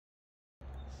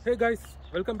Hey guys,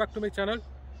 welcome back to my channel.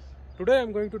 Today I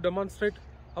am going to demonstrate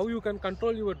how you can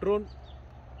control your drone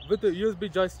with a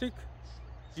USB joystick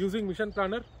using Mission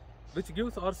Planner, which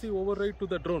gives RC override to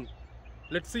the drone.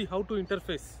 Let's see how to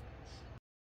interface.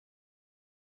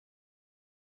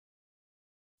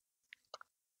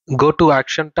 Go to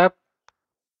Action tab.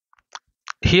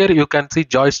 Here you can see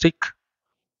joystick.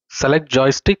 Select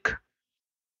joystick.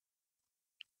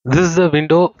 This is the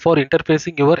window for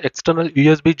interfacing your external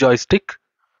USB joystick.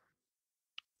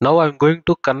 Now I'm going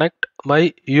to connect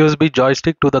my USB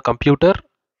joystick to the computer,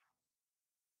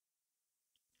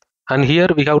 and here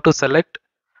we have to select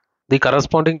the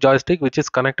corresponding joystick which is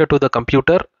connected to the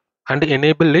computer and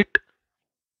enable it.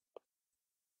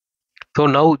 So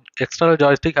now external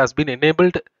joystick has been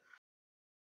enabled.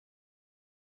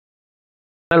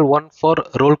 Channel 1 for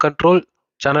roll control,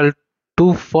 channel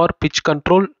 2 for pitch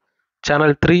control,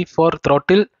 channel 3 for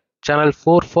throttle, channel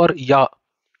 4 for yaw,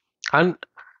 and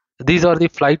these are the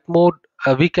flight mode.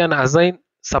 We can assign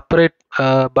separate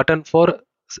button for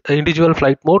individual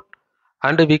flight mode,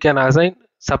 and we can assign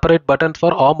separate buttons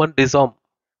for arm and disarm.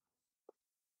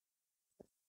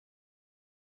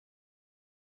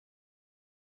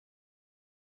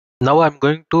 Now I'm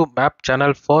going to map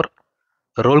channel for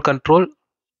roll control.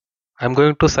 I'm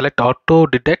going to select auto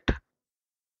detect.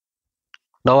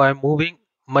 Now I'm moving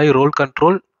my roll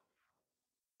control,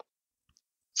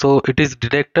 so it is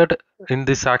detected in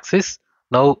this axis.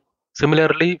 Now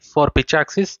similarly for pitch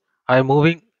axis, I'm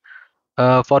moving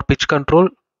for pitch control.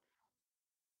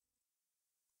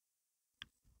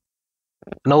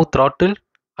 Now throttle,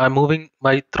 I'm moving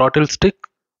my throttle stick,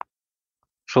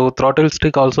 so throttle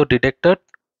stick also detected.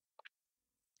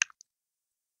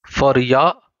 For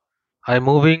yaw, I'm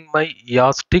moving my yaw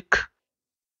stick,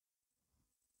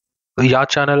 yaw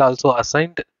channel also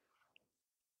assigned.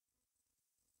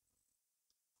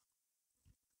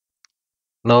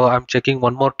 Now I'm checking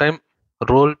one more time,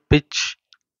 roll, pitch,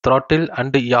 throttle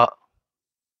and yaw.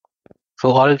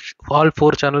 So all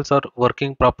four channels are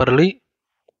working properly.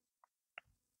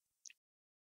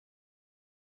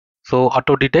 So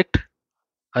auto detect,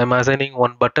 I'm assigning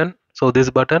one button. So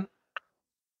this button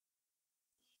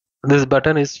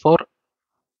is for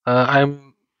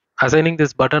I'm assigning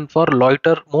this button for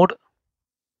loiter mode.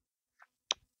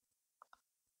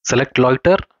 Select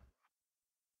loiter,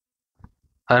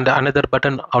 and another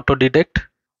button auto detect.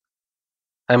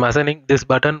 I'm assigning this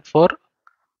button for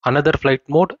another flight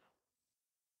mode.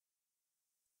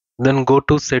 Then go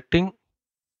to setting.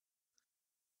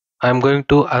 I'm going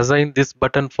to assign this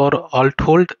button for alt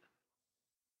hold.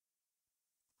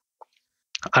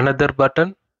 Another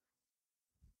button.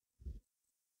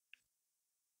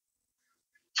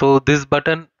 So this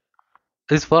button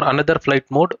is for another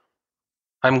flight mode.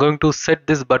 I'm going to set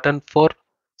this button for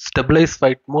stabilize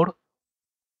flight mode,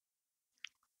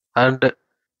 and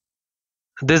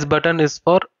this button is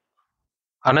for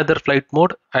another flight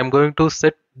mode. I'm going to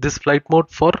set this flight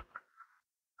mode for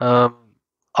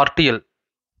RTL,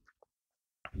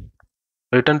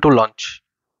 return to launch.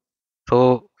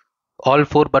 So all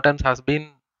four buttons has been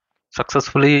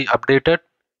successfully updated.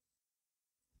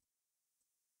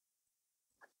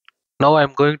 Now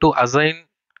I'm going to assign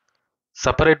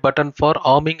separate button for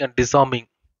arming and disarming.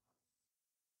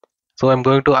 So I'm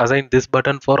going to assign this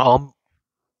button for arm,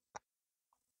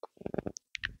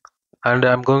 and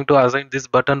I'm going to assign this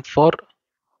button for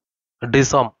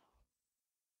disarm.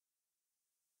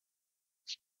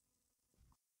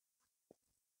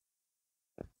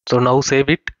 So now save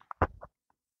it.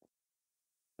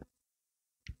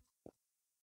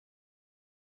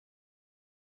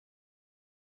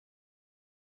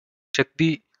 Check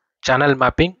the channel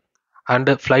mapping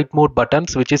and flight mode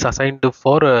buttons which is assigned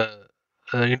for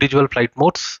individual flight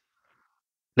modes.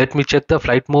 Let me check the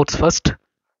flight modes first.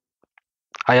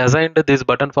 I assigned this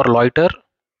button for loiter,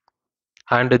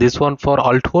 and this one for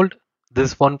alt hold,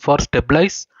 this one for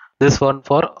stabilize, this one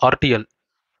for RTL.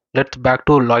 Let's back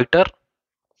to loiter.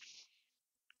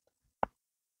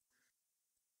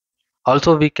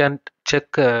 Also we can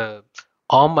check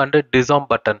arm and disarm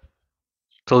button.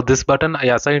 So this button I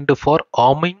assigned for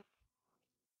arming,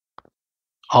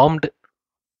 armed,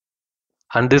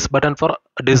 and this button for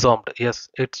disarmed. Yes,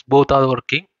 it's both are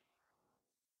working.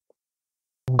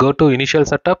 Go to initial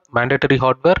setup, mandatory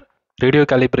hardware, radio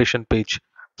calibration page.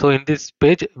 So in this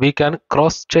page we can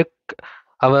cross check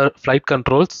our flight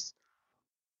controls.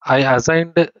 I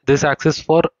assigned this axis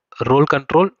for roll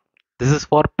control, this is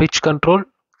for pitch control,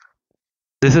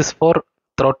 this is for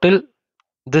throttle,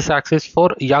 this axis for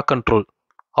yaw control.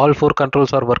 All four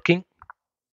controls are working.